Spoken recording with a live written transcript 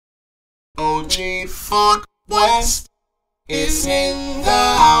OGFUNKWEST is in the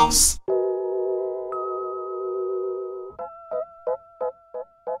house.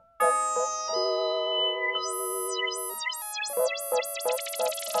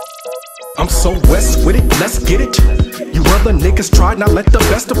 I'm so west with it, let's get it. You other niggas try, now let the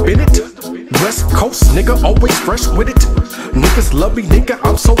best up in it. West Coast nigga, always fresh with it. Niggas love me, nigga,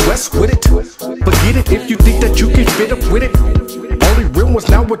 I'm so west with it. Forget it if you think that you can fit up with it. Only real ones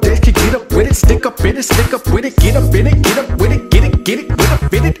nowadays can get up with it. Stick up in it, stick up with it. Get up in it, get up with it. Get it, with a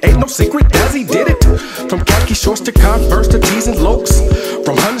fit it. Ain't no secret, Dazzie did it. From khaki shorts to Converse to tees and lokes.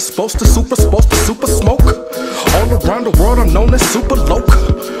 From honey supposed to super smoke. All around the world I'm known as super loc.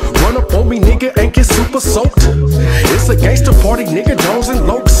 Run up on me, nigga, and get super soaked. It's a gangster party, nigga, Jones and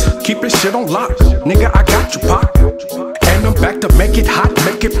Lokes. Keep this shit on lock, nigga, I got you, pop. And I'm back to make it hot,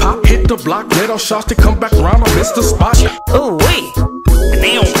 make it pop. Hit the block, little shots to come back around, I missed the spot. Ooh, wait.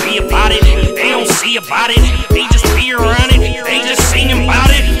 They don't be about it, they don't see about it. They just be around it, they just singing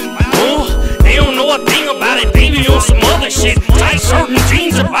about it. Oh, they don't know a thing about it. They be on some other shit, tight certain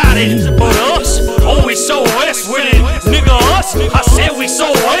jeans about it. But us, oh, we so west with it. Nigga, us, I said we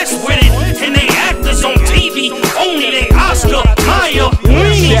so west with it. And they actors on TV, only they Oscar, Maya,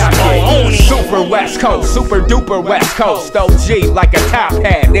 Winnie, Mahoney. Super West Coast, super duper West Coast. OG like a top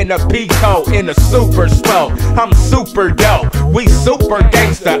hat in a Pico in a super smoke. I'm super dope, we super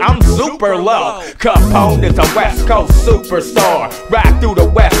gangsta, I'm super low. Capone is a West Coast superstar. Ride through the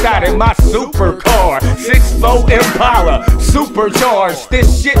west side in my supercar. 6'4" Impala, supercharged.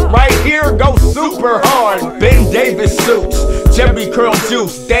 This shit right here goes super hard. Ben Davis suits, Jerry Curl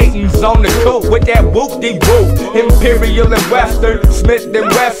juice. Dayton's on the coupe with that whoop-de-whoop. Imperial and Western, Smith and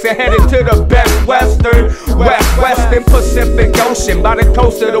Wesson headed to the best Western. Western Pacific Ocean by the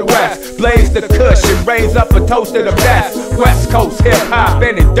coast of the West. Blaze the kush and raise up a toast to the best. West Coast hip-hop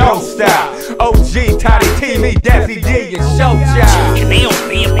and it don't stop. OG, Toddy, TV, Dazzie Dee, and Showchild. And they don't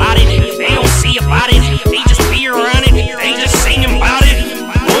be about it, they don't see about it. They just be around it, they just singing about it.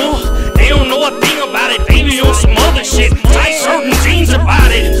 Oh, they don't know a thing about it. They be on some other shit, tight certain jeans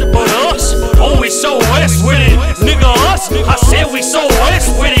about it. But us, oh, we so west with it. Nigga, us, I said we so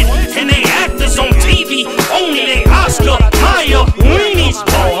west with it. And they actors on TV, only they Oscar, Maya, Winnie,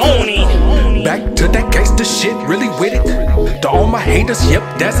 Mahoney. Back to that gangsta shit, really with it. To all my haters, yep,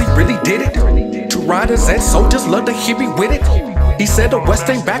 Dazzie really did it. To riders and soldiers love to hear me with it. He said the West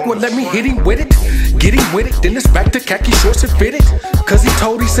ain't back, well let me hit him with it. Get him with it, then it's back to khaki shorts and fit it. Cause he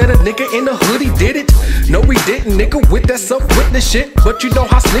said a nigga in the hoodie did it. No he didn't, nigga, with that self-witness shit. But you know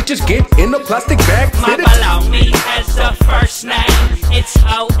how snitches get in a plastic bag fitted. My baloney has a first name, it's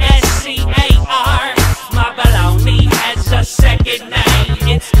O-S-C-A-R. My baloney has a second name,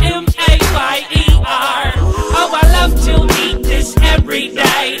 it's M-A-Y-E-R. Oh, I love to eat this every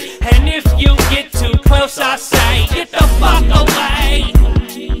day. And if you get too close, I say, get the fuck away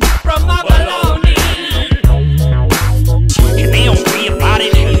from my baloney. And they don't be about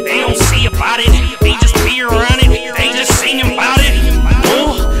it, they don't see about it. They just be around it, they just singing about it.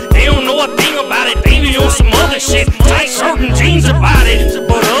 Oh, they don't know a thing about it. They be on some other shit, tight certain jeans about it.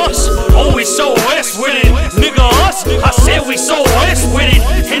 But us, oh, we so west with it. Nigga, us, I said we so west with it.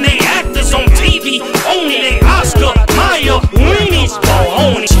 And they actors on TV, only they Oscar, Maya, Winnie,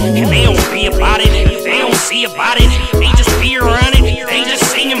 Mahoney. And they don't be about it, they don't see about it. They just be around it, they just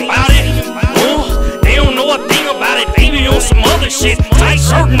singing about it. Oh, they don't know a thing about it. They be on some other shit, tight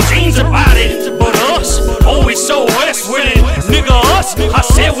certain jeans about it. But us, oh, we so west with it. Nigga, us, I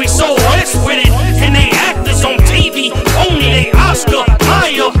said we so west with it. And they actors on TV, only they Oscar,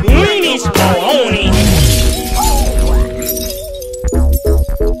 Maya, Winnie, Mahoney.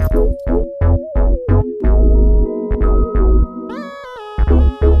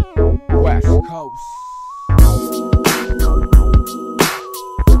 West Coast.